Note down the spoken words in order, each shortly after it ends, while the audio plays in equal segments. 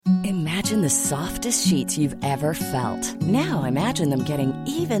Imagine the softest sheets you've ever felt. Now imagine them getting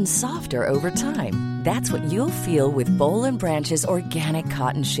even softer over time. That's what you'll feel with Boll and Branch's organic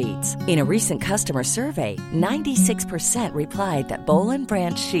cotton sheets. In a recent customer survey, 96% replied that Boll and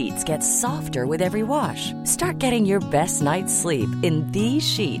Branch sheets get softer with every wash. Start getting your best night's sleep in these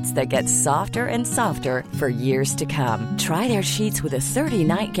sheets that get softer and softer for years to come. Try their sheets with a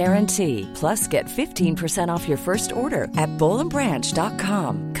 30-night guarantee. Plus, get 15% off your first order at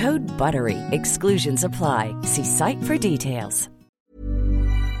bollandbranch.com. Code BUTTERY. Exclusions apply. See site for details.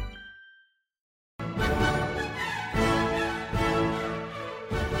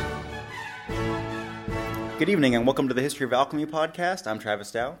 Good evening and welcome to the History of Alchemy podcast. I'm Travis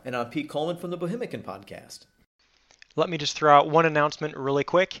Dow. And I'm Pete Coleman from the Bohemican podcast. Let me just throw out one announcement really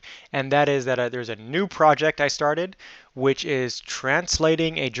quick, and that is that there's a new project I started, which is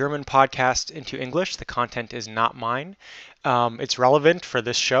translating a German podcast into English. The content is not mine. It's relevant for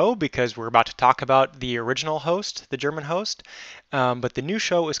this show because we're about to talk about the original host, the German host, but the new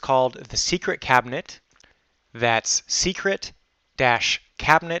show is called The Secret Cabinet. That's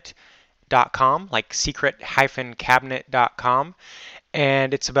secret-cabinet.com, like secret-cabinet.com.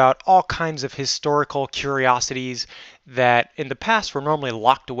 And it's about all kinds of historical curiosities that in the past were normally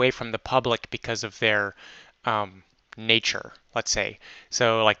locked away from the public because of their nature, let's say.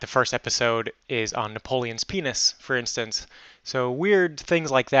 So like the first episode is on Napoleon's penis, for instance. So weird things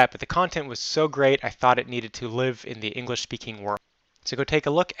like that, but the content was so great I thought it needed to live in the English-speaking world. So go take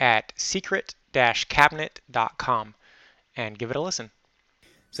a look at secret-cabinet.com and give it a listen.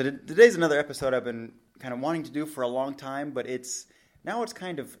 So today's another episode I've been kind of wanting to do for a long time, but it's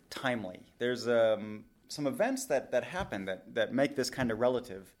kind of timely. There's some events that happen that make this kind of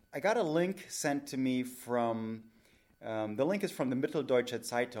relative. I got a link sent to me from, the link is from the Mitteldeutsche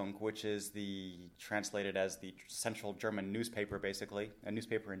Zeitung, which is translated as the Central German newspaper, basically, a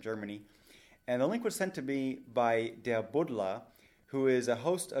newspaper in Germany. And the link was sent to me by Der Buddler, who is a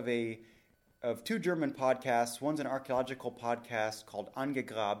host of two German podcasts. One's an archaeological podcast called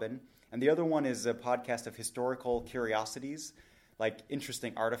Angegraben, and the other one is a podcast of historical curiosities, like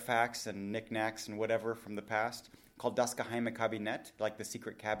interesting artifacts and knickknacks and whatever from the past, called Das Geheime Kabinett, like the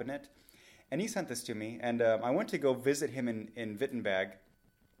Secret Cabinet. And he sent this to me, and I went to go visit him in Wittenberg.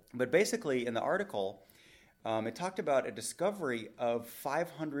 But basically, in the article, it talked about a discovery of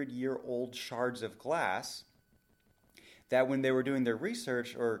 500-year-old shards of glass that when they were doing their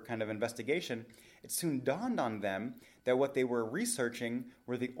research or kind of investigation, it soon dawned on them that what they were researching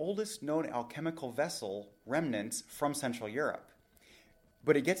were the oldest known alchemical vessel remnants from Central Europe.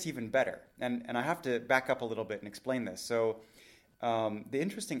 But it gets even better, and I have to back up a little bit and explain this. So the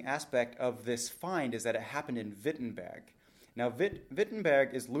interesting aspect of this find is that it happened in Wittenberg. Now,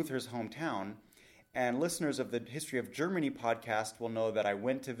 Wittenberg is Luther's hometown, and listeners of the History of Germany podcast will know that I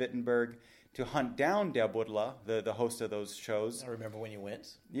went to Wittenberg to hunt down Der Buddler, the host of those shows. I remember when you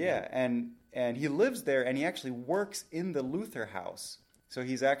went. Yeah, and he lives there, and he actually works in the Luther house. So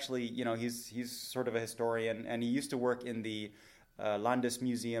he's actually, he's sort of a historian, and he used to work in the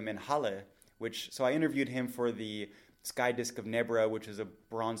Landesmuseum in Halle, so I interviewed him for the Sky Disk of Nebra, which is a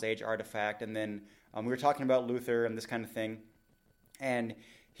Bronze Age artifact, and then we were talking about Luther and this kind of thing, and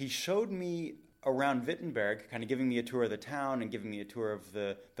he showed me around Wittenberg, kind of giving me a tour of the town and giving me a tour of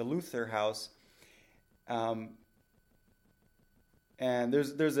the Luther house, and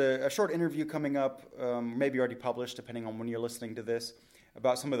there's a short interview coming up, maybe already published, depending on when you're listening to this,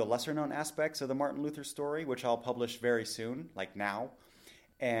 about some of the lesser-known aspects of the Martin Luther story, which I'll publish very soon, like now.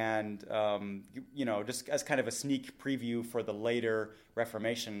 And, just as kind of a sneak preview for the later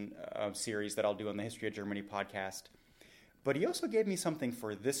Reformation series that I'll do on the History of Germany podcast. But he also gave me something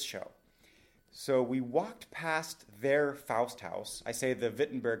for this show. So we walked past their Fausthaus. I say the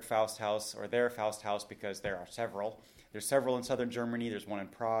Wittenberg Fausthaus or their Fausthaus because there are several. There's several in southern Germany. There's one in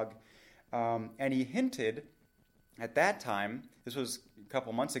Prague. And he hinted at that time, this was a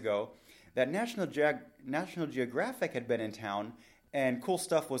couple months ago, that National Geographic had been in town and cool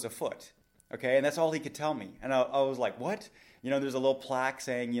stuff was afoot. Okay, and that's all he could tell me. And I was like, what? There's a little plaque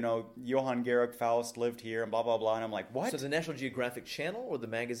saying, Johann Georg Faust lived here and blah, blah, blah. And I'm like, what? So the National Geographic Channel or the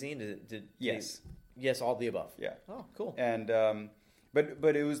magazine? Yes. Yes, all the above. Yeah. Oh, cool. And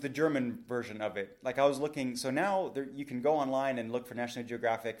but it was the German version of it. Like I was looking, so now you can go online and look for National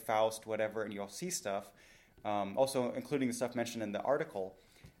Geographic, Faust, whatever, and you'll see stuff. Also including the stuff mentioned in the article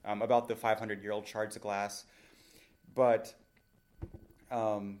about the 500-year-old shards of glass. But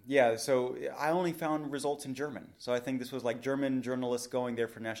so I only found results in German. So I think this was like German journalists going there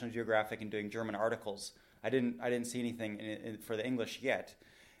for National Geographic and doing German articles. I didn't see anything for the English yet.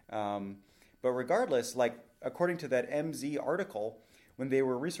 But regardless, like according to that MZ article, when they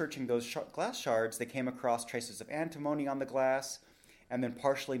were researching those glass shards, they came across traces of antimony on the glass, and then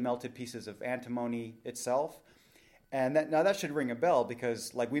partially melted pieces of antimony itself. And that should ring a bell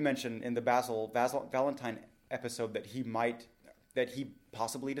because, like we mentioned in the Basil Valentine episode, that he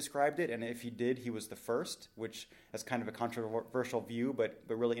possibly described it, and if he did, he was the first, which is kind of a controversial view, but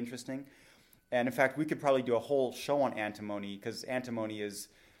really interesting. And in fact, we could probably do a whole show on antimony because antimony is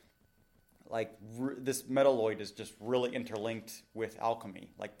like this metalloid is just really interlinked with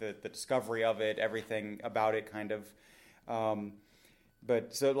alchemy, like the discovery of it, everything about it, kind of.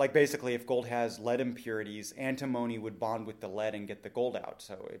 But so, like, basically, if gold has lead impurities, antimony would bond with the lead and get the gold out,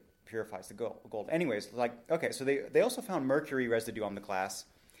 so it purifies the gold. Anyways, like, okay, so they also found mercury residue on the glass,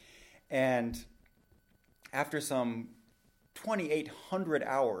 and after some 2,800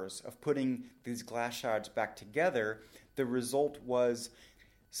 hours of putting these glass shards back together, the result was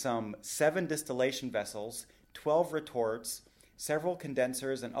some 7 distillation vessels, 12 retorts, several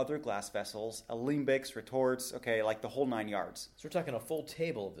condensers and other glass vessels, alembics, retorts, okay, like the whole 9 yards. So we're talking a full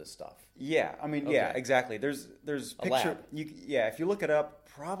table of this stuff. Yeah, I mean, yeah, exactly. There's a lab. If you look it up,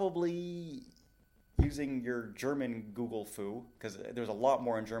 probably using your German Google foo, because there's a lot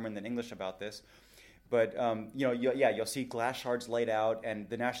more in German than English about this. But you'll see glass shards laid out, and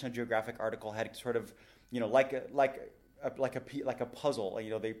the National Geographic article had sort of, like a puzzle.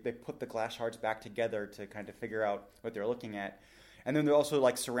 They put the glass shards back together to kind of figure out what they're looking at. And then there are also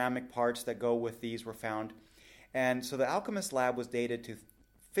like ceramic parts that go with these were found. And so the alchemist lab was dated to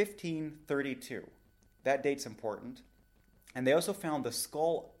 1532. That date's important. And they also found the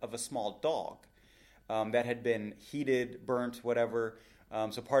skull of a small dog that had been heated, burnt, whatever.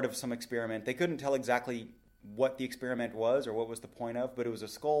 So part of some experiment. They couldn't tell exactly what the experiment was or what was the point of, but it was a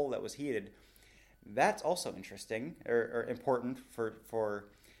skull that was heated. That's also interesting or important for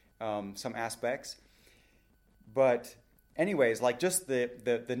some aspects. But anyways, like just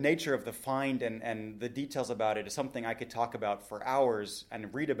the nature of the find and the details about it is something I could talk about for hours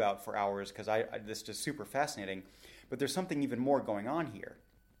and read about for hours because this is just super fascinating. But there's something even more going on here.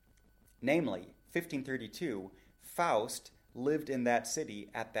 Namely, 1532, Faust lived in that city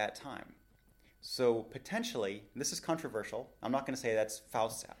at that time. So potentially, this is controversial. I'm not going to say that's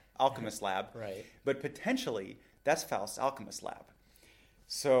Faust's alchemist lab, right? But potentially, that's Faust's alchemist lab.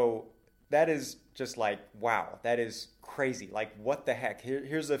 So that is just like, wow, that is crazy. Like, what the heck?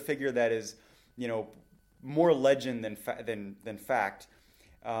 Here's a figure that is, more legend than fact.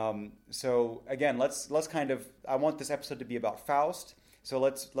 So again, let's kind of. I want this episode to be about Faust. So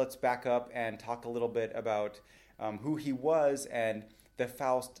let's back up and talk a little bit about who he was and the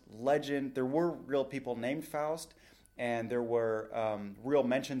Faust legend. There were real people named Faust, and there were real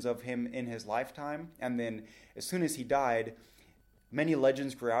mentions of him in his lifetime. And then as soon as he died, many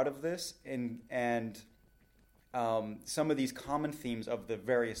legends grew out of this, and some of these common themes of the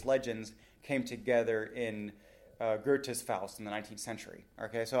various legends came together in Goethe's Faust in the 19th century.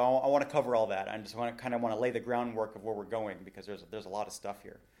 Okay, so I want to cover all that. I just want to lay the groundwork of where we're going because there's a lot of stuff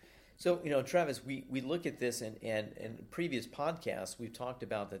here. So, Travis, we look at this and in previous podcasts, we've talked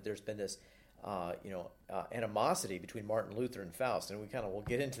about that there's been this, animosity between Martin Luther and Faust, and we'll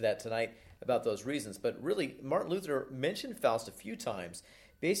get into that tonight about those reasons. But really, Martin Luther mentioned Faust a few times,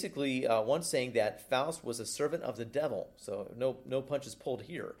 basically once saying that Faust was a servant of the devil, so no punches pulled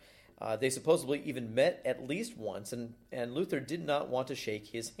here. They supposedly even met at least once, and Luther did not want to shake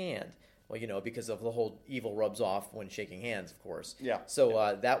his hand. Well, because of the whole evil rubs off when shaking hands, of course. Yeah.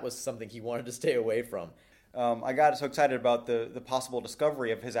 So that was something he wanted to stay away from. I got so excited about the possible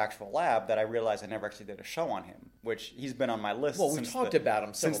discovery of his actual lab that I realized I never actually did a show on him, which he's been on my list. Well, we talked about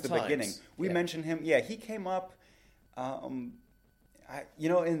him since the beginning. We mentioned him. Yeah, he came up. In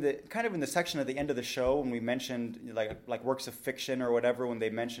the section at the end of the show when we mentioned like works of fiction or whatever, when they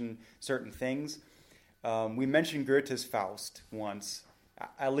mention certain things, we mentioned Goethe's Faust once.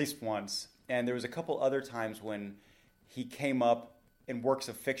 At least once, and there was a couple other times when he came up in works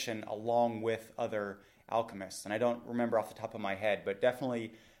of fiction along with other alchemists, and I don't remember off the top of my head, but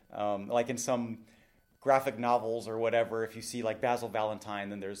definitely like in some graphic novels or whatever, if you see like Basil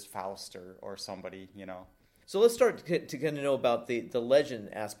Valentine, then there's Faust or somebody, So let's start to kind of know about the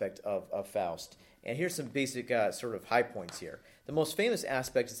legend aspect of Faust, and here's some basic sort of high points here. The most famous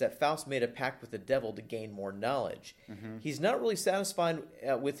aspect is that Faust made a pact with the devil to gain more knowledge. Mm-hmm. He's not really satisfied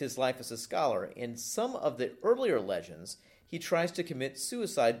with his life as a scholar. In some of the earlier legends, he tries to commit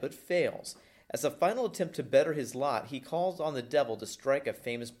suicide but fails. As a final attempt to better his lot, he calls on the devil to strike a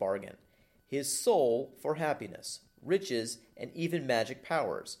famous bargain: his soul for happiness, riches, and even magic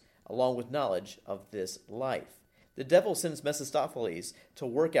powers, along with knowledge of this life. The devil sends Mephistopheles to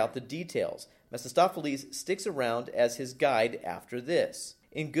work out the details, Mephistopheles sticks around as his guide after this.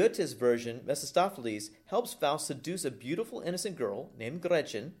 In Goethe's version, Mephistopheles helps Faust seduce a beautiful, innocent girl named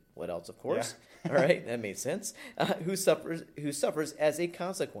Gretchen. What else, of course? Yeah. All right, that made sense. Who suffers as a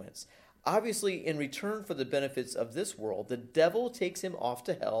consequence. Obviously, in return for the benefits of this world, the devil takes him off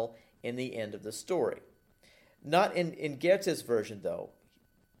to hell in the end of the story. Not in Goethe's version, though.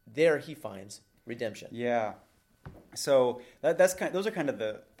 There he finds redemption. Yeah. So those are kind of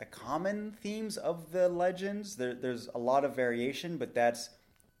the common themes of the legends. There's a lot of variation, but that's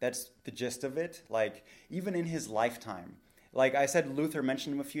the gist of it. Like, even in his lifetime. Like I said, Luther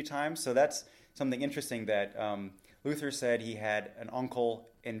mentioned him a few times, so that's something interesting that Luther said he had an uncle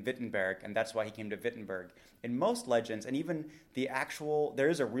in Wittenberg, and that's why he came to Wittenberg. In most legends, and even there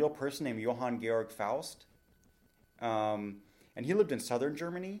is a real person named Johann Georg Faust, and he lived in southern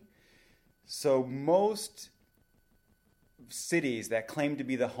Germany. So most cities that claim to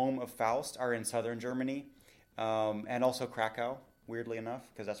be the home of Faust are in southern Germany, and also Krakow, weirdly enough,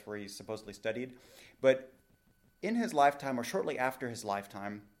 because that's where he supposedly studied. But in his lifetime, or shortly after his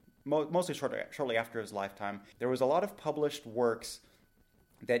lifetime, mostly shortly after his lifetime, there was a lot of published works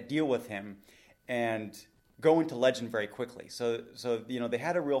that deal with him and go into legend very quickly. So they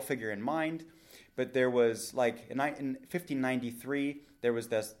had a real figure in mind, but there was, like, in 1593, there was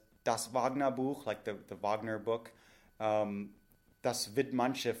Das Wagner Buch, like the Wagner book, Das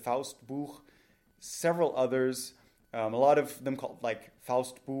Widmansche Faustbuch, several others, a lot of them called like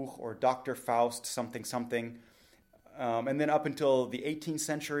Faustbuch or Dr. Faust something something, and then up until the 18th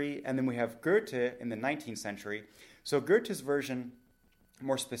century, and then we have Goethe in the 19th century. So Goethe's version,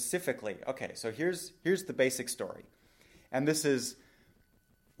 more specifically, okay, so here's the basic story, and this is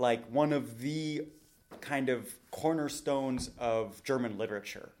like one of the kind of cornerstones of German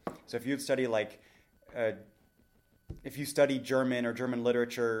literature. So if you study if you study German or German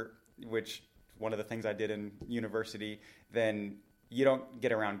literature, which one of the things I did in university, then you don't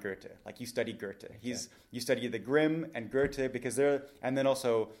get around Goethe. Like, you study Goethe. You study the Grimm and Goethe because and then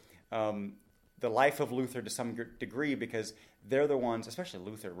also the life of Luther to some degree, because they're the ones, especially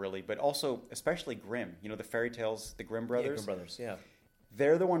Luther really, but also especially Grimm. You know, the fairy tales, the Grimm brothers. Yeah, Grimm brothers, yeah.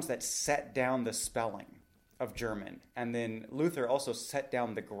 They're the ones that set down the spelling of German, and then Luther also set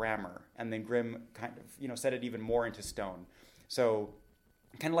down the grammar, and then Grimm kind of, set it even more into stone. So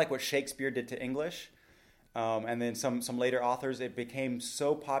kind of like what Shakespeare did to English, and then some later authors, it became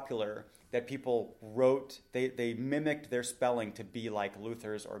so popular that people they mimicked their spelling to be like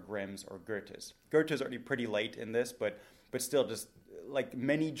Luther's or Grimm's or Goethe's. Goethe's already pretty late in this, but still, just like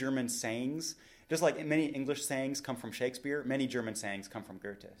many German sayings, just like many English sayings come from Shakespeare, many German sayings come from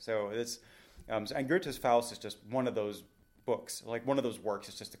Goethe. So it's and Goethe's Faust is just one of those books, like one of those works.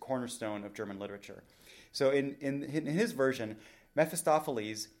 It's just a cornerstone of German literature. So in his version,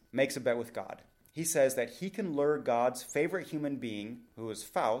 Mephistopheles makes a bet with God. He says that he can lure God's favorite human being, who is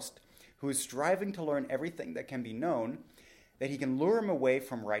Faust, who is striving to learn everything that can be known, that he can lure him away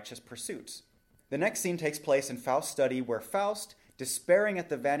from righteous pursuits. The next scene takes place in Faust's study, where Faust, despairing at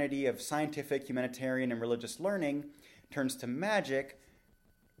the vanity of scientific, humanitarian, and religious learning, turns to magic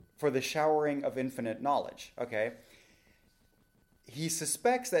for the showering of infinite knowledge. Okay? He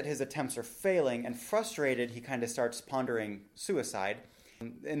suspects that his attempts are failing, and frustrated, he kind of starts pondering suicide.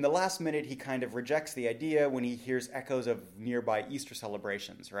 In the last minute, he kind of rejects the idea when he hears echoes of nearby Easter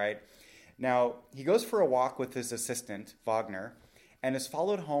celebrations, right? Now, he goes for a walk with his assistant, Wagner, and is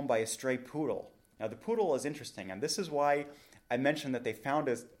followed home by a stray poodle. Now, the poodle is interesting, and this is why I mentioned that they found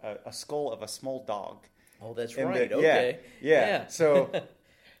a skull of a small dog. Oh, that's right. Okay. Yeah. So,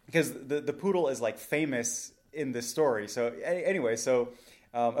 because the poodle is like famous in this story. So anyway,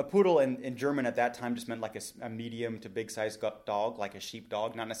 a poodle in German at that time just meant like a medium to big sized dog, like a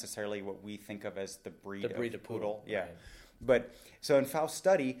sheepdog, not necessarily what we think of as the breed of poodle. Yeah. Right. But so in Faust's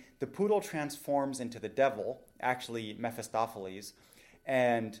study, the poodle transforms into the devil, actually Mephistopheles,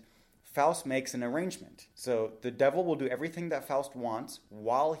 and Faust makes an arrangement. So the devil will do everything that Faust wants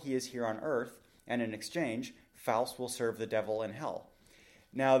while he is here on earth, and in exchange, Faust will serve the devil in hell.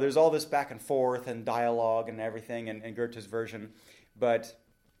 Now, there's all this back and forth and dialogue and everything in Goethe's version, but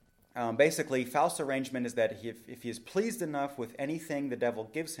basically, Faust's arrangement is that if he is pleased enough with anything the devil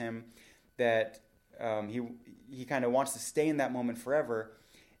gives him, that he kind of wants to stay in that moment forever,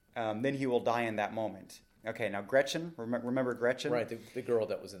 then he will die in that moment. Okay, now Gretchen, remember Gretchen? Right, the girl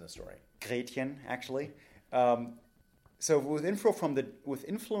that was in the story. Gretchen, actually. So with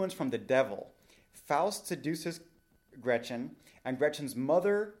influence from the devil, Faust seduces Gretchen, and Gretchen's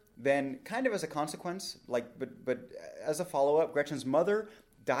mother then, kind of as a consequence, but as a follow-up, Gretchen's mother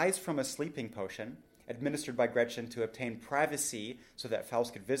dies from a sleeping potion administered by Gretchen to obtain privacy so that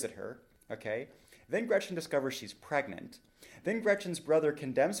Faust could visit her. Okay? Then Gretchen discovers she's pregnant. Then Gretchen's brother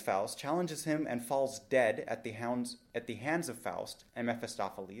condemns Faust, challenges him, and falls dead at the hands of Faust and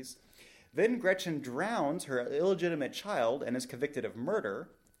Mephistopheles. Then Gretchen drowns her illegitimate child and is convicted of murder.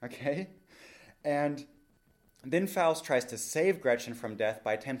 Okay? And then Faust tries to save Gretchen from death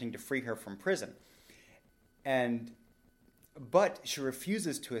by attempting to free her from prison. But she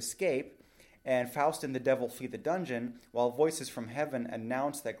refuses to escape, and Faust and the devil flee the dungeon, while voices from heaven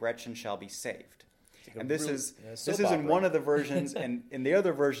announce that Gretchen shall be saved. And this is in one of the versions, and in the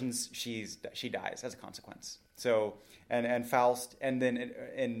other versions, she dies as a consequence. So and Faust, and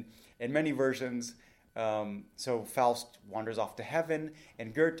then in many versions, so Faust wanders off to heaven,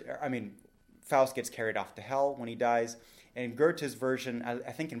 and Faust gets carried off to hell when he dies. And in Goethe's version,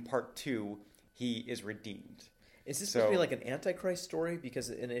 I think in part 2, he is redeemed. Is this supposed to be like an Antichrist story? Because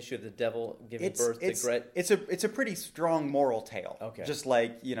an issue of the devil giving birth to Gretchen? It's a pretty strong moral tale. Okay. Just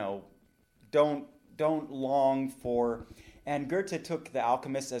like, don't long for... And Goethe took the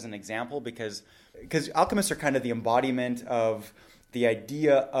alchemists as an example because alchemists are kind of the embodiment of the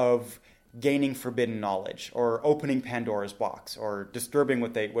idea of gaining forbidden knowledge, or opening Pandora's box, or disturbing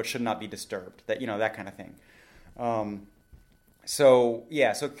what should not be disturbed, that kind of thing. So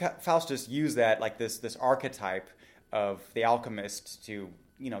Faust just used that, like this archetype of the alchemist to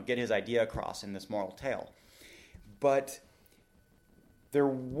get his idea across in this moral tale. But there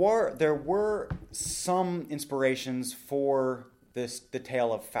were some inspirations for the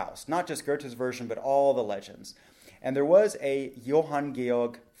tale of Faust, not just Goethe's version, but all the legends. And there was a Johann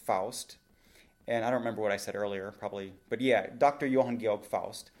Georg Faust, and I don't remember what I said earlier, probably, but yeah, Dr. Johann Georg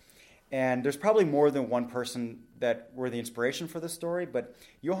Faust. And there's probably more than one person that were the inspiration for the story, but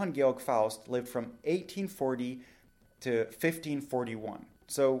Johann Georg Faust lived from 1840 to 1541.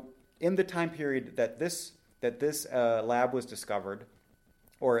 So in the time period that this lab was discovered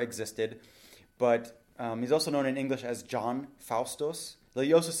or existed, but he's also known in English as John Faustus.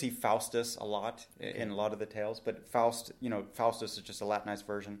 You also see Faustus a lot in a lot of the tales, but Faustus is just a Latinized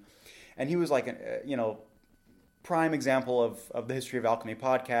version. And he was like prime example of the History of Alchemy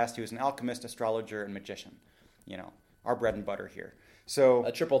podcast. He was an alchemist, astrologer, and magician. Our bread and butter here. So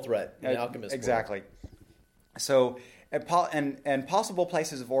a triple threat in alchemist. Exactly. World. So and possible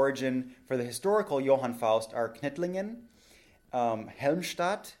places of origin for the historical Johann Faust are Knittlingen,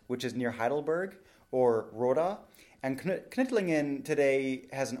 Helmstadt, which is near Heidelberg, or Roda. And Knittlingen today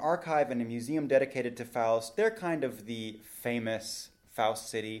has an archive and a museum dedicated to Faust. They're kind of the famous Faust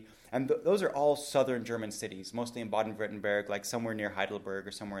city. And those are all southern German cities, mostly in Baden-Württemberg, like somewhere near Heidelberg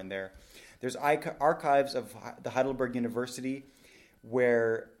or somewhere in there. There's archives of the Heidelberg University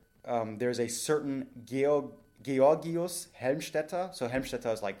where there's a certain Georgius Helmstetter. So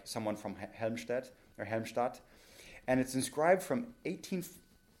Helmstetter is like someone from Helmstedt or Helmstadt. And it's inscribed from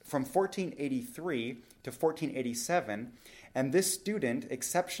 1483 to 1487. And this student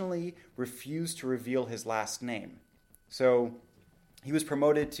exceptionally refused to reveal his last name. So he was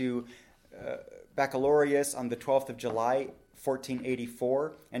promoted to baccalaureus on the 12th of July,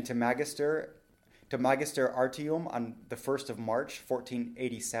 1484, and to magister artium on the 1st of March,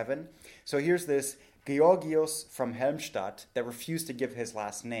 1487. So here's this Georgius from Helmstadt that refused to give his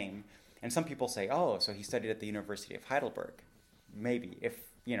last name. And some people say, oh, so he studied at the University of Heidelberg. Maybe, if,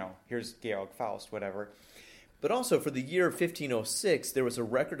 here's Georg Faust, whatever. But also, for the year 1506, there was a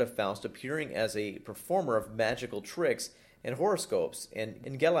record of Faust appearing as a performer of magical tricks and horoscopes in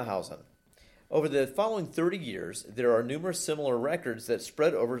Gelnhausen. Over the following 30 years, there are numerous similar records that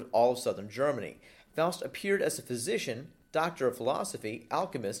spread over all of southern Germany. Faust appeared as a physician, doctor of philosophy,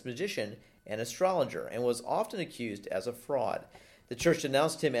 alchemist, magician, and astrologer, and was often accused as a fraud. The church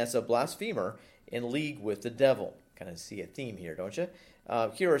denounced him as a blasphemer in league with the devil. Kind of see a theme here, don't you?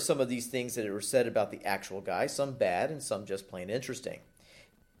 Here are some of these things that were said about the actual guy, some bad and some just plain interesting.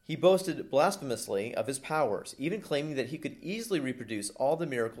 He boasted blasphemously of his powers, even claiming that he could easily reproduce all the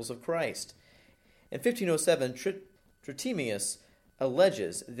miracles of Christ. In 1507, Tritemius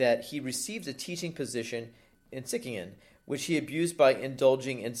alleges that he received a teaching position in Sickingen, which he abused by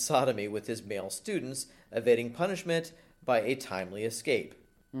indulging in sodomy with his male students, evading punishment by a timely escape.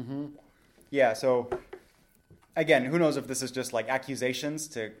 Mm-hmm. Yeah, so, again, who knows if this is just like accusations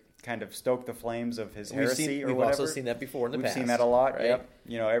to kind of stoke the flames of his heresy or whatever. We've also seen that before in the past. We've seen that a lot, right?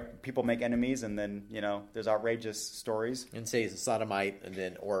 Yep. People make enemies, and then, there's outrageous stories. And say he's a sodomite, and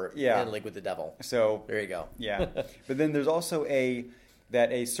then, in link with the devil. So there you go. Yeah. But then there's also a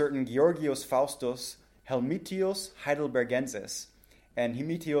certain Georgius Faustus Helmetius Heidelbergensis, and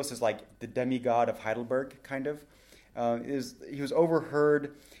Helmetius is like the demigod of Heidelberg, kind of. He was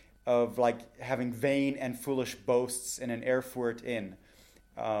overheard of like having vain and foolish boasts in an Erfurt inn.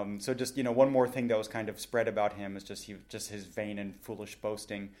 So just, one more thing that was kind of spread about him is just his vain and foolish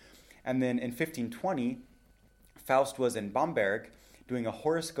boasting. And then in 1520, Faust was in Bamberg doing a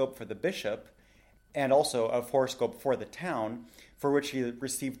horoscope for the bishop and also a horoscope for the town, for which he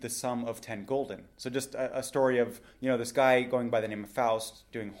received the sum of 10 gulden. So just a story of, this guy going by the name of Faust,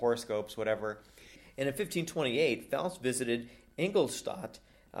 doing horoscopes, whatever. And in 1528, Faust visited Ingolstadt,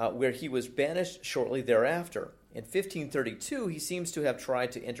 where he was banished shortly thereafter. In 1532, he seems to have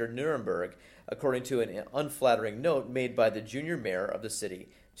tried to enter Nuremberg, according to an unflattering note made by the junior mayor of the city,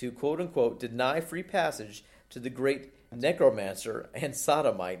 to quote-unquote deny free passage to the great necromancer and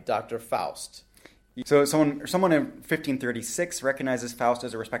sodomite Dr. Faust. So someone in 1536 recognizes Faust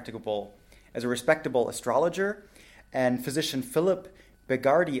as a respectable astrologer, and physician Philip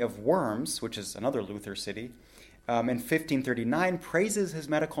Begardi of Worms, which is another Luther city, in 1539 praises his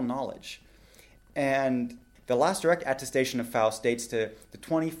medical knowledge. And the last direct attestation of Faust dates to the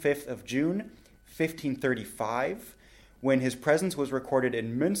 25th of June, 1535, when his presence was recorded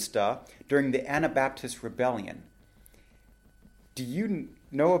in Münster during the Anabaptist Rebellion. Do you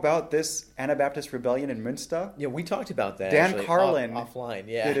know about this Anabaptist Rebellion in Münster? Yeah, we talked about that. Dan actually, Carlin offline.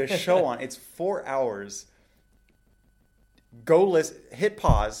 Yeah, did a show on. It's 4 hours. Go listen. Hit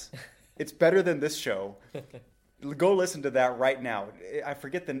pause. It's better than this show. Go listen to that right now. I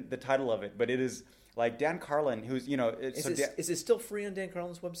forget the title of it, but it is like Dan Carlin, who's Is it still free on Dan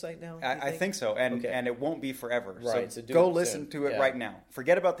Carlin's website now? I think so, and it won't be forever. Right. So go listen to it right now.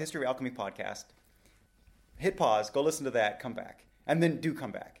 Forget about the History of Alchemy podcast. Hit pause. Go listen to that. Come back, and then do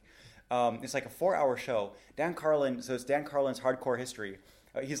come back. It's like a 4-hour show. Dan Carlin. So it's Dan Carlin's Hardcore History.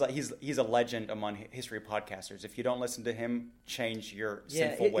 He's a legend among history podcasters. If you don't listen to him, change your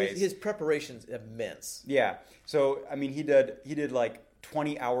sinful ways. His preparation's immense. Yeah. So I mean, he did like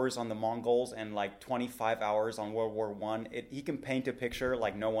 20 hours on the Mongols and like 25 hours on World War I. He can paint a picture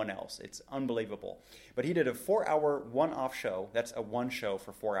like no one else. It's unbelievable. But he did a 4-hour one-off show. That's a one show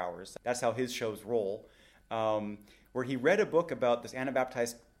for 4 hours. That's how his shows roll. Where he read a book about this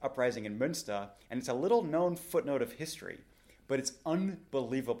Anabaptist uprising in Münster, and it's a little known footnote of history, but it's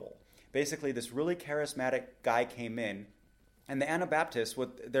unbelievable. Basically, this really charismatic guy came in, and the Anabaptists,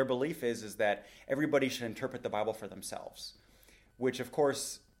 what their belief is that everybody should interpret the Bible for themselves, which of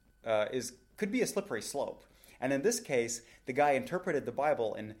course could be a slippery slope. And in this case, the guy interpreted the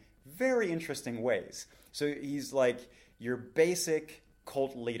Bible in very interesting ways. So he's like your basic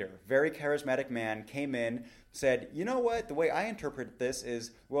cult leader, very charismatic man, came in, said, you know what, the way I interpret this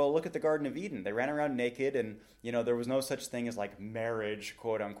is, well, look at the Garden of Eden. They ran around naked and, there was no such thing as like marriage,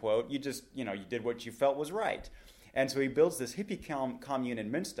 quote unquote. You just, you did what you felt was right. And so he builds this hippie commune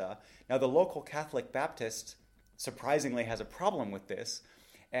in Münster. Now the local Catholic Baptist surprisingly has a problem with this.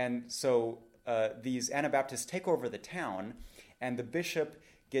 And so these Anabaptists take over the town, and the bishop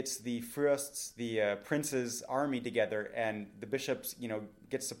gets the fürsts, the prince's army together, and the bishops,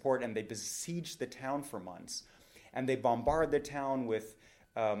 get support, and they besiege the town for months. And they bombard the town with,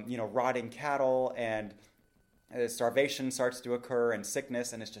 rotting cattle, and starvation starts to occur, and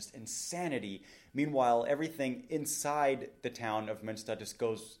sickness, and it's just insanity. Meanwhile, everything inside the town of Münster just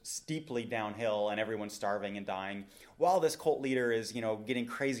goes steeply downhill, and everyone's starving and dying, while this cult leader is, getting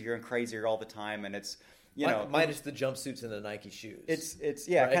crazier and crazier all the time, and it's, minus the jumpsuits and the Nike shoes. It's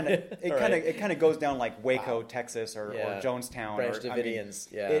right? It kind of goes down like Waco, Texas, or Jonestown, Branch Davidians.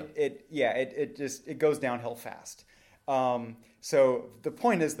 It goes downhill fast. So the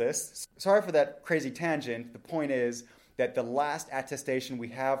point is this. Sorry for that crazy tangent. The point is that the last attestation we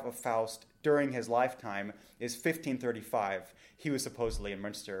have of Faust during his lifetime is 1535. He was supposedly in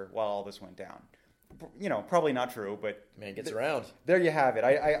Münster while all this went down. Probably not true, but man gets around. There you have it.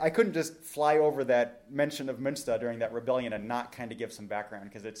 I couldn't just fly over that mention of Münster during that rebellion and not kind of give some background,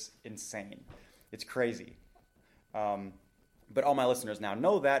 because it's insane. It's crazy. But all my listeners now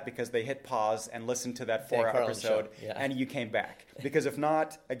know that because they hit pause and listened to that 4-hour episode, and you came back. Because if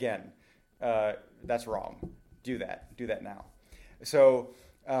not, again, that's wrong. Do that now. So,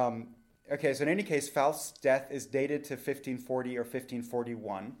 so in any case, Faust's death is dated to 1540 or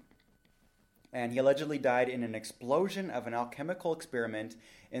 1541. And he allegedly died in an explosion of an alchemical experiment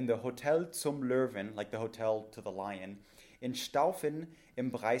in the Hotel zum Löwen, like the Hotel to the Lion, in Staufen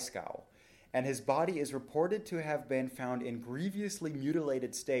im Breisgau. And his body is reported to have been found in grievously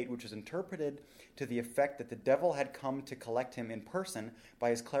mutilated state, which is interpreted to the effect that the devil had come to collect him in person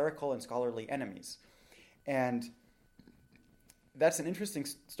by his clerical and scholarly enemies. And that's an interesting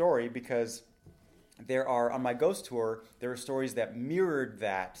story, because on my ghost tour, there are stories that mirrored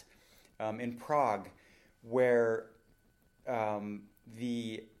that in Prague, where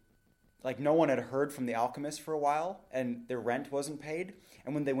the like no one had heard from the alchemist for a while, and their rent wasn't paid.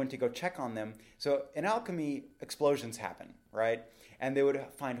 And when they went to go check on them, so in alchemy, explosions happen, right? And they would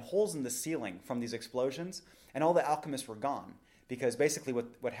find holes in the ceiling from these explosions, and all the alchemists were gone because basically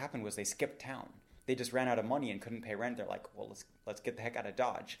what happened was they skipped town. They just ran out of money and couldn't pay rent. They're like, well, let's get the heck out of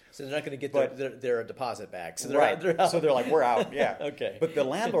Dodge. So they're not going to get their deposit back. So they're right. Out, they're out. So they're like, we're out. Yeah. Okay. But the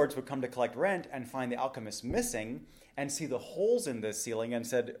landlords would come to collect rent and find the alchemists missing and see the holes in the ceiling and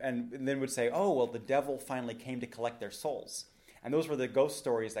then would say, oh, well, the devil finally came to collect their souls. And those were the ghost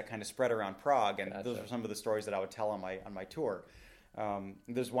stories that kind of spread around Prague, and those were some of the stories that I would tell on my tour.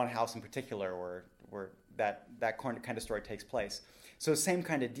 There's one house in particular where that kind of story takes place. So same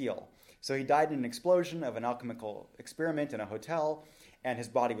kind of deal. So he died in an explosion of an alchemical experiment in a hotel, and his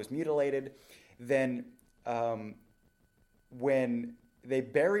body was mutilated. Then when they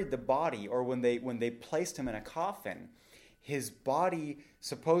buried the body, or when they placed him in a coffin, his body,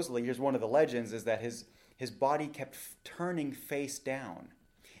 supposedly, here's one of the legends, is that his body kept turning face down.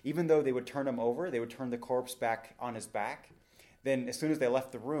 Even though they would turn him over, they would turn the corpse back on his back. Then as soon as they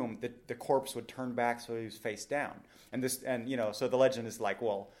left the room, the corpse would turn back so he was face down. So the legend is like,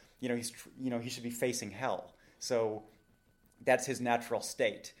 well, he should be facing hell. So that's his natural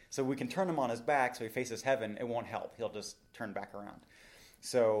state. So we can turn him on his back so he faces heaven. It won't help. He'll just turn back around.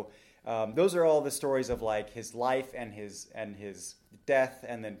 So those are all the stories of like his life and his death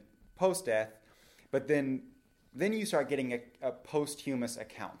and then post-death. But then you start getting a posthumous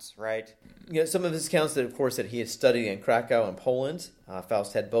accounts, right? Some of his accounts that, of course, that he had studied in Krakow and Poland.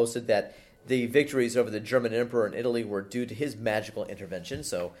 Faust had boasted that the victories over the German emperor in Italy were due to his magical intervention,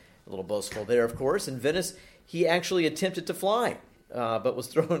 so a little boastful there, of course. In Venice, he actually attempted to fly, but was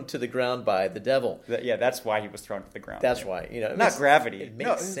thrown to the ground by the devil. That's why he was thrown to the ground. That's why. Not gravity. It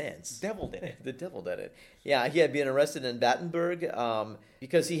makes sense. The devil did it. The devil did it. Yeah, he had been arrested in Battenberg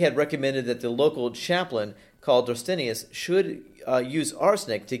because he had recommended that the local chaplain called Dorstenius should use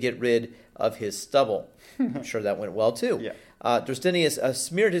arsenic to get rid of his stubble. I'm sure that went well, too. Yeah. Dorstenius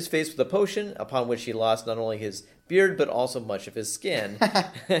smeared his face with a potion, upon which he lost not only his beard, but also much of his skin.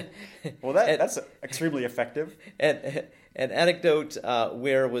 Well, that's extremely effective. And an anecdote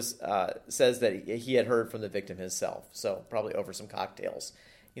says that he had heard from the victim himself, so probably over some cocktails.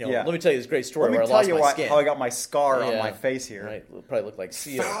 Let me tell you this great story where I lost my skin. How I got my scar on my face here. Right, it'll probably look like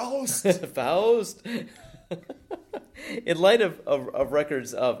seal. Faust! Faust! In light of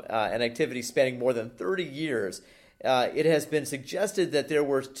records of an activity spanning more than 30 years, it has been suggested that there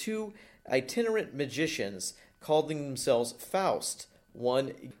were two itinerant magicians calling themselves Faust.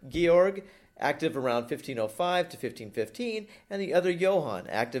 One, Georg, active around 1505 to 1515, and the other, Johann,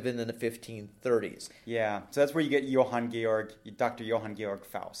 active in the 1530s. Yeah, so that's where you get Dr. Johann Georg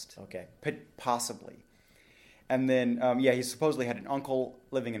Faust. Okay. Possibly. And then, he supposedly had an uncle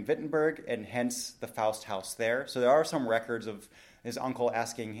living in Wittenberg, and hence the Faust house there. So there are some records of his uncle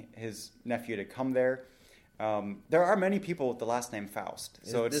asking his nephew to come there. There are many people with the last name Faust.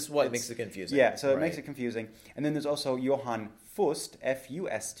 So this is what makes it confusing. Yeah, so it makes it confusing. And then there's also Johann Fust,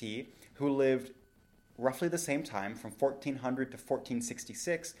 F-U-S-T, who lived roughly the same time, from 1400 to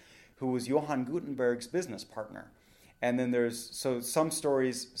 1466, who was Johann Gutenberg's business partner. And then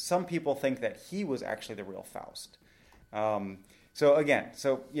some people think that he was actually the real Faust.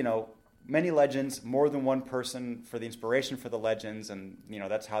 Many legends, more than one person for the inspiration for the legends, and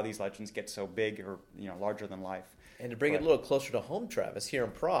that's how these legends get so big or larger than life. And to bring it a little closer to home, Travis, here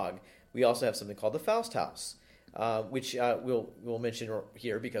in Prague, we also have something called the Faust House, which we'll mention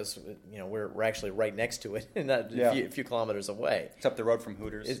here because we're actually right next to it, and not a few kilometers away. It's up the road from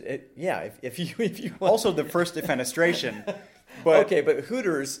Hooters. If you want. Also the first defenestration. But but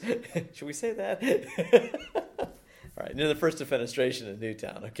Hooters, should we say that? All right, near the first defenestration in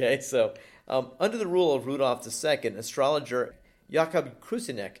Newtown. Okay, so under the rule of Rudolf II, astrologer Jakob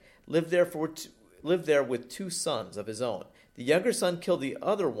Krusenek lived there with two sons of his own. The younger son killed the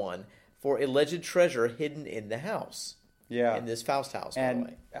other one for alleged treasure hidden in the house. Yeah, in this Faust house, by the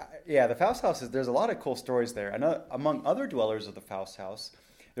way. The Faust house there's a lot of cool stories there. And among other dwellers of the Faust house,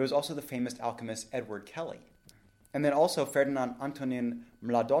 there was also the famous alchemist Edward Kelly, and then also Ferdinand Antonin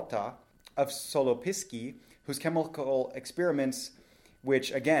Mladotta of Solopiski, whose chemical experiments,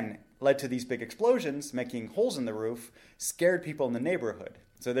 which again led to these big explosions, making holes in the roof, scared people in the neighborhood.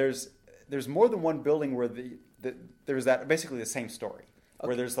 So there's more than one building where there's that basically the same story,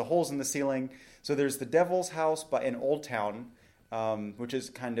 where there's the holes in the ceiling. So there's the Devil's House, but in Old Town, which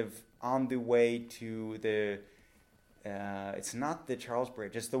is kind of on the way to the. It's not the Charles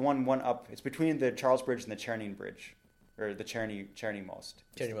Bridge. It's the one up. It's between the Charles Bridge and the Chernin Bridge. Or the Cherny Most.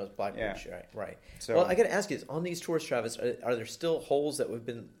 Cherny Most Black Bridge, right. So, well, I got to ask you, on these tours, Travis, are there still holes that have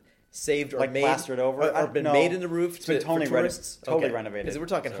been saved or like made plastered over? or been No. made in the roof It's been for totally tourists? totally Okay. renovated. Because we're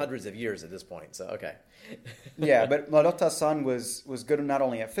talking So- hundreds of years at this point. So okay. Yeah, but Marotta's son was good not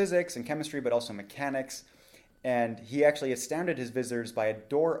only at physics and chemistry, but also mechanics. And he actually astounded his visitors by a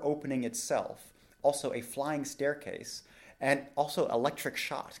door opening itself, also a flying staircase, and also electric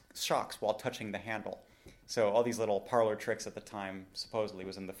shocks while touching the handle. So all these little parlor tricks at the time supposedly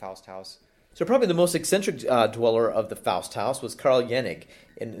was in the Faust house. So probably the most eccentric dweller of the Faust house was Karl Jennig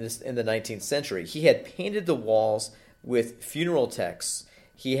in the 19th century. He had painted the walls with funeral texts.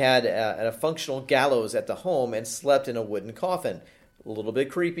 He had a functional gallows at the home and slept in a wooden coffin. A little bit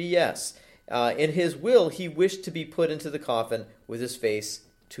creepy, yes. In his will, he wished to be put into the coffin with his face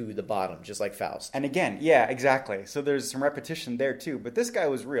to the bottom, just like Faust. And again, yeah, exactly. So there's some repetition there too. But this guy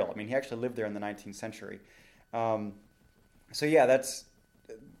was real. I mean, he actually lived there in the 19th century. So yeah,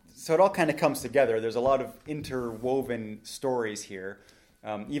 so it all kind of comes together. There's a lot of interwoven stories here.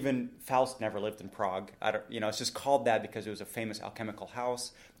 Even Faust never lived in Prague. It's just called that because it was a famous alchemical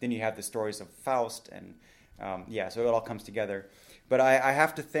house. Then you have the stories of Faust, and so it all comes together. But I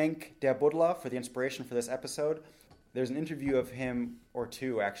have to thank Der Buddler for the inspiration for this episode. There's an interview of him, or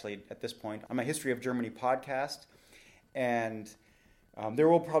two actually, at this point, on my History of Germany podcast, and there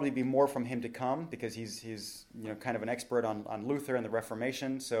will probably be more from him to come because he's kind of an expert on Luther and the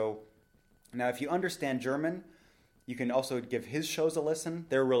Reformation. So now, if you understand German, you can also give his shows a listen.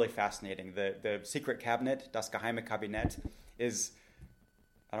 They're really fascinating. The Secret Cabinet, Das Geheime Kabinett, is,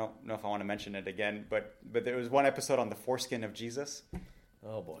 I don't know if I want to mention it again, but there was one episode on the foreskin of Jesus.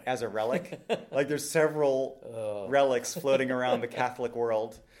 Oh boy. As a relic. Like there's several relics floating around the Catholic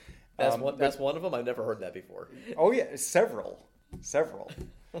world. That's one of them? I've never heard that before. Oh yeah, several.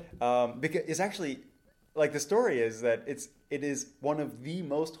 Because it's actually, like, the story is that it is one of the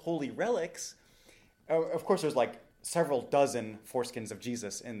most holy relics. Of course, there's like several dozen foreskins of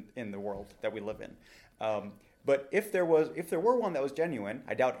Jesus in the world that we live in. But if there were one that was genuine,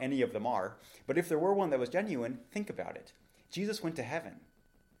 I doubt any of them are, but if there were one that was genuine, think about it. Jesus went to heaven.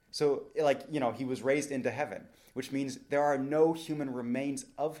 So, he was raised into heaven, which means there are no human remains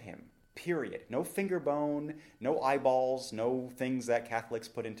of him, period. No finger bone, no eyeballs, no things that Catholics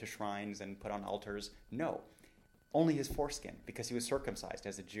put into shrines and put on altars. No. Only his foreskin, because he was circumcised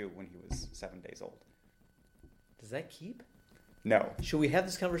as a Jew when he was 7 days old. Does that keep? No. Should we have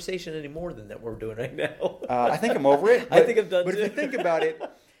this conversation any more than that we're doing right now? I think I'm over it. I think I'm done But too. if you think about it,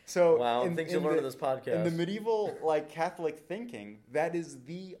 so wow, things you learn in this podcast. In the medieval Catholic thinking, that is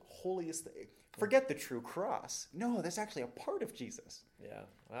the holiest thing. Forget the true cross. No, that's actually a part of Jesus. Yeah.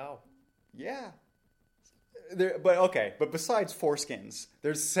 Wow. Yeah. But besides foreskins,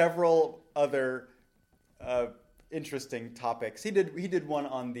 there's several other interesting topics. He did one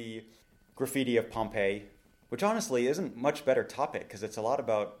on the graffiti of Pompeii, which honestly isn't much better topic because it's a lot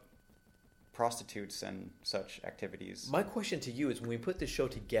about prostitutes and such activities. My question to you is, when we put this show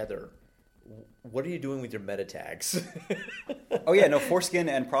together, what are you doing with your meta tags? Oh yeah, no, foreskin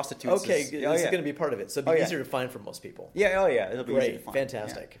and prostitutes. Okay, this is going to be part of it, so it'll be easier to find for most people. Yeah, it'll be easy to find.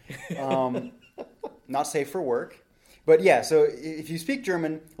 Fantastic. Yeah. Not safe for work. But yeah, so if you speak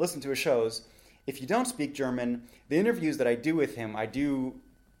German, listen to his shows. If you don't speak German, the interviews that I do with him, I do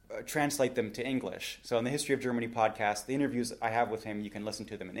translate them to English. So in the History of Germany podcast, the interviews I have with him, you can listen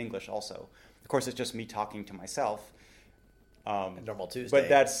to them in English also. Of course, it's just me talking to myself. Normal Tuesday. But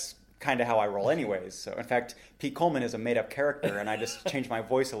that's kind of how I roll anyways. So in fact, Pete Coleman is a made-up character, and I just change my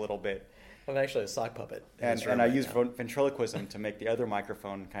voice a little bit. I'm actually a sock puppet. And I use ventriloquism to make the other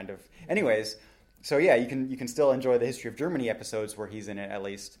microphone kind of... Anyways, so yeah, you can still enjoy the History of Germany episodes where he's in it at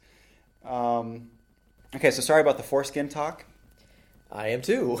least. Okay, so sorry about the foreskin talk. I am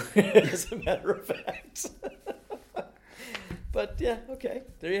too, as a matter of fact. But yeah, okay,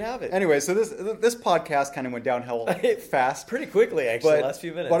 there you have it. Anyway, so this podcast kind of went downhill fast. Pretty quickly, actually, the last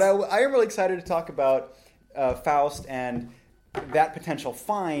few minutes. But I am really excited to talk about Faust and that potential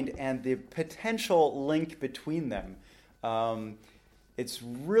find and the potential link between them. It's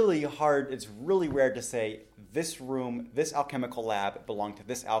really hard, it's really rare to say this room, this alchemical lab belonged to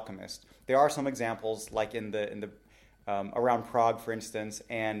this alchemist. There are some examples, like in the around Prague, for instance,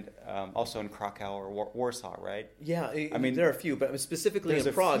 and also in Krakow or Warsaw, right? Yeah, I mean, there are a few, but specifically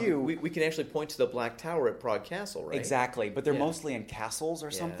in Prague, we can actually point to the Black Tower at Prague Castle, right? Exactly, but they're mostly in castles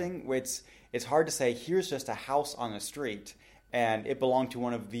or something. It's hard to say, here's just a house on the street, and it belonged to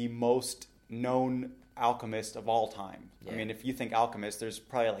one of the most known alchemists of all time. Yeah. I mean, if you think alchemists, there's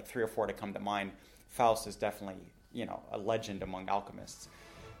probably like 3 or 4 to come to mind. Faust is definitely, a legend among alchemists.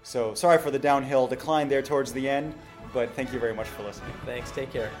 So sorry for the downhill decline there towards the end, but thank you very much for listening. Thanks.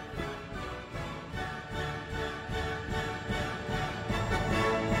 Take care.